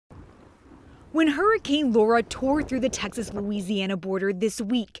When Hurricane Laura tore through the Texas-Louisiana border this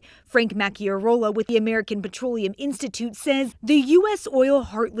week, Frank Macchiarola with the American Petroleum Institute says the U.S. oil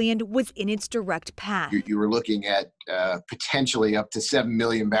heartland was in its direct path. You were looking at potentially up to 7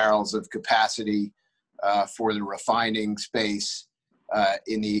 million barrels of capacity for the refining space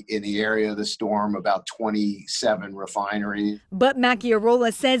in the area of the storm, about 27 refineries. But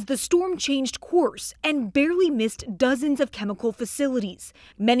Macchiarola says the storm changed course and barely missed dozens of chemical facilities,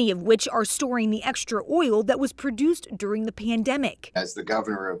 many of which are storing the extra oil that was produced during the pandemic. As the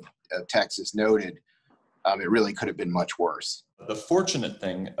governor of Texas noted, it really could have been much worse. The fortunate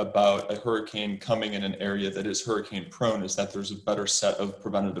thing about a hurricane coming in an area that is hurricane prone is that there's a better set of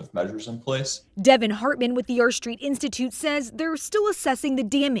preventative measures in place. Devin Hartman with the R Street Institute says they're still assessing the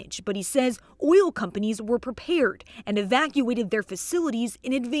damage, but he says oil companies were prepared and evacuated their facilities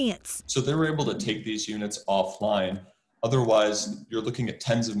in advance. So they were able to take these units offline. Otherwise, you're looking at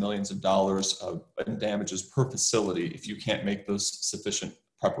tens of millions of dollars in damages per facility if you can't make those sufficient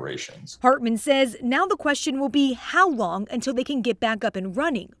preparations. Hartman says now the question will be how long until they can get back up and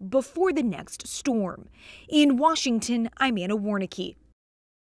running before the next storm. In Washington, I'm Anna Warnicki.